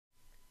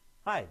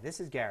Hi, this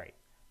is Gary.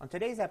 On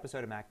today's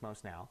episode of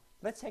MacMost Now,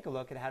 let's take a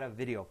look at how to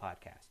video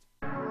podcast.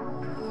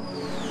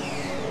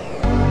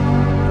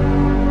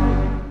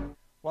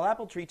 While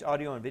Apple treats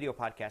audio and video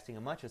podcasting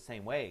in much the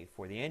same way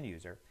for the end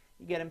user,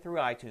 you get them through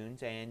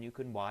iTunes and you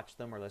can watch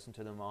them or listen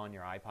to them on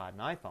your iPod and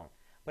iPhone.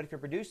 But if you're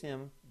producing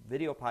them,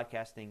 video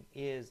podcasting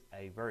is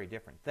a very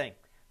different thing.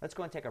 Let's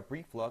go and take a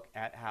brief look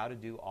at how to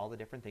do all the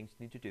different things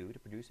you need to do to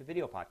produce a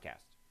video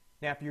podcast.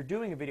 Now, if you're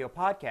doing a video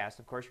podcast,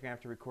 of course, you're going to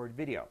have to record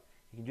video.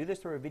 You can do this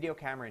through a video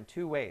camera in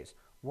two ways.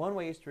 One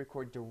way is to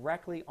record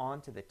directly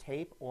onto the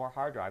tape or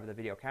hard drive of the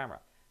video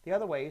camera. The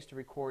other way is to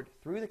record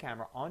through the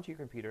camera onto your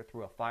computer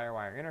through a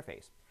FireWire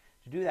interface.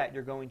 To do that,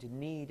 you're going to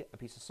need a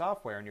piece of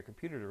software on your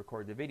computer to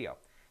record the video.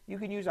 You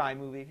can use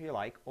iMovie if you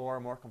like, or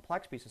a more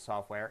complex piece of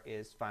software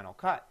is Final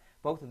Cut.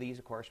 Both of these,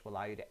 of course, will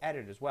allow you to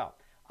edit as well.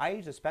 I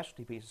use a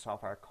specialty piece of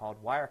software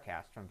called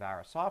Wirecast from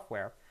Vara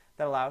Software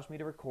that allows me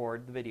to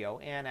record the video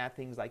and add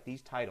things like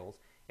these titles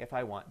if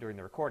I want during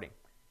the recording.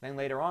 Then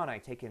later on, I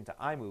take it into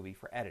iMovie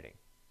for editing.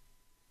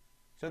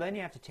 So then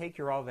you have to take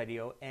your raw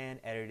video and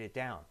edit it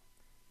down.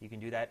 You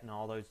can do that in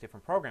all those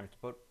different programs,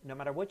 but no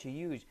matter what you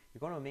use, you're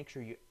going to make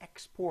sure you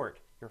export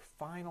your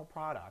final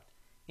product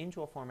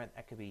into a format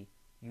that could be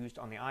used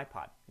on the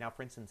iPod. Now,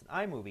 for instance, in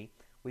iMovie,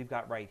 we've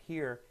got right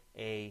here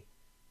a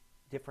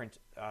different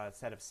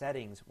set of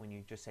settings when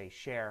you just say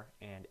share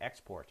and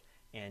export,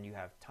 and you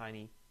have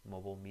tiny,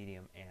 mobile,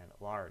 medium, and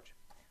large.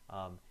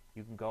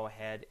 You can go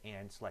ahead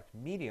and select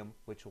medium,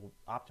 which will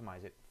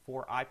optimize it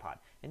for iPod.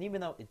 And even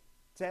though it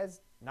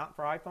says not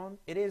for iPhone,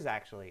 it is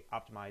actually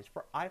optimized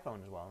for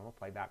iPhone as well, and will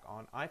play back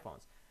on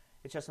iPhones.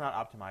 It's just not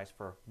optimized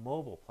for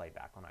mobile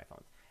playback on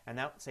iPhones. And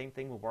that same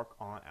thing will work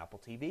on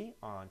Apple TV,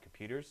 on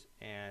computers,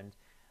 and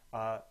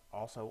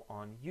also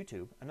on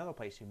YouTube, another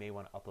place you may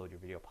want to upload your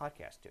video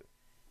podcast to.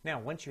 Now,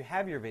 once you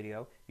have your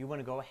video, you want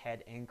to go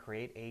ahead and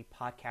create a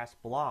podcast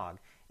blog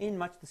in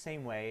much the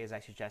same way as I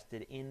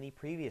suggested in the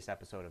previous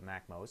episode of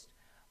MacMost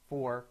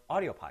for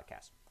audio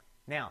podcasts.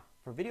 Now,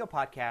 for video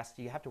podcasts,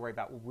 you have to worry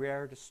about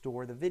where to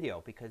store the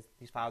video because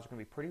these files are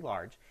going to be pretty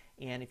large,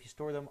 and if you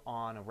store them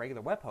on a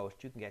regular web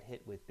host, you can get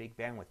hit with big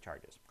bandwidth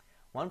charges.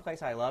 One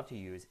place I love to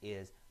use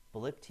is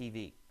Blip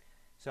TV.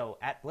 So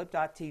at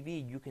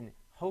blip.tv, you can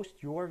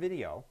host your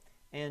video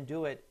and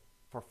do it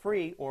for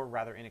free or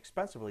rather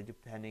inexpensively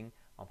depending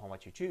upon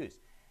what you choose.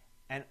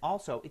 And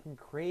also, it can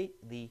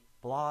create the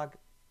blog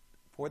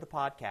for the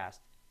podcast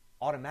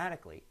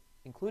automatically,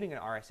 including an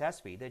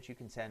RSS feed that you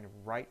can send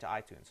right to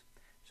iTunes.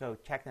 So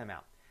check them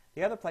out.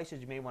 The other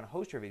places you may want to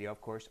host your video,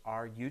 of course,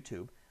 are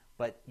YouTube,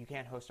 but you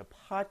can't host a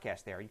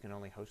podcast there. You can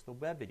only host the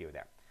web video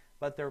there.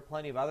 But there are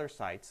plenty of other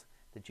sites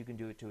that you can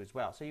do it to as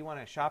well. So you want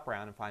to shop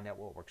around and find out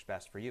what works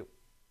best for you.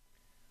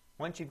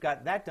 Once you've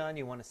got that done,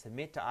 you want to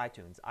submit to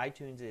iTunes.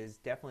 iTunes is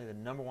definitely the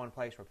number one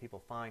place where people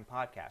find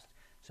podcasts.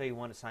 So you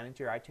want to sign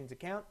into your iTunes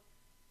account,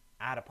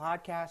 add a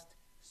podcast,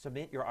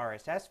 submit your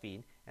RSS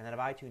feed, and then have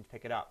iTunes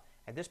pick it up.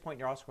 At this point,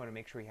 you're also going to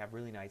make sure you have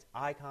really nice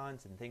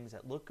icons and things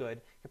that look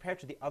good compared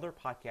to the other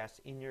podcasts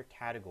in your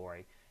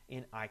category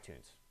in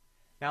iTunes.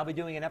 Now, I'll be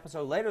doing an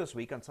episode later this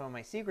week on some of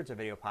my secrets of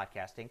video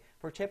podcasting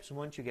for tips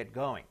once you get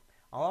going.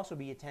 I'll also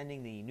be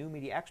attending the New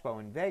Media Expo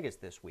in Vegas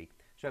this week,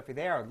 so if you're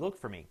there, look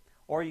for me.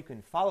 Or you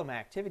can follow my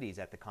activities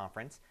at the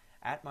conference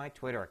at my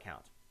Twitter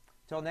account.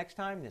 Till next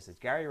time, this is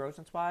Gary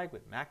Rosenzweig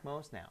with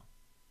MacMost Now.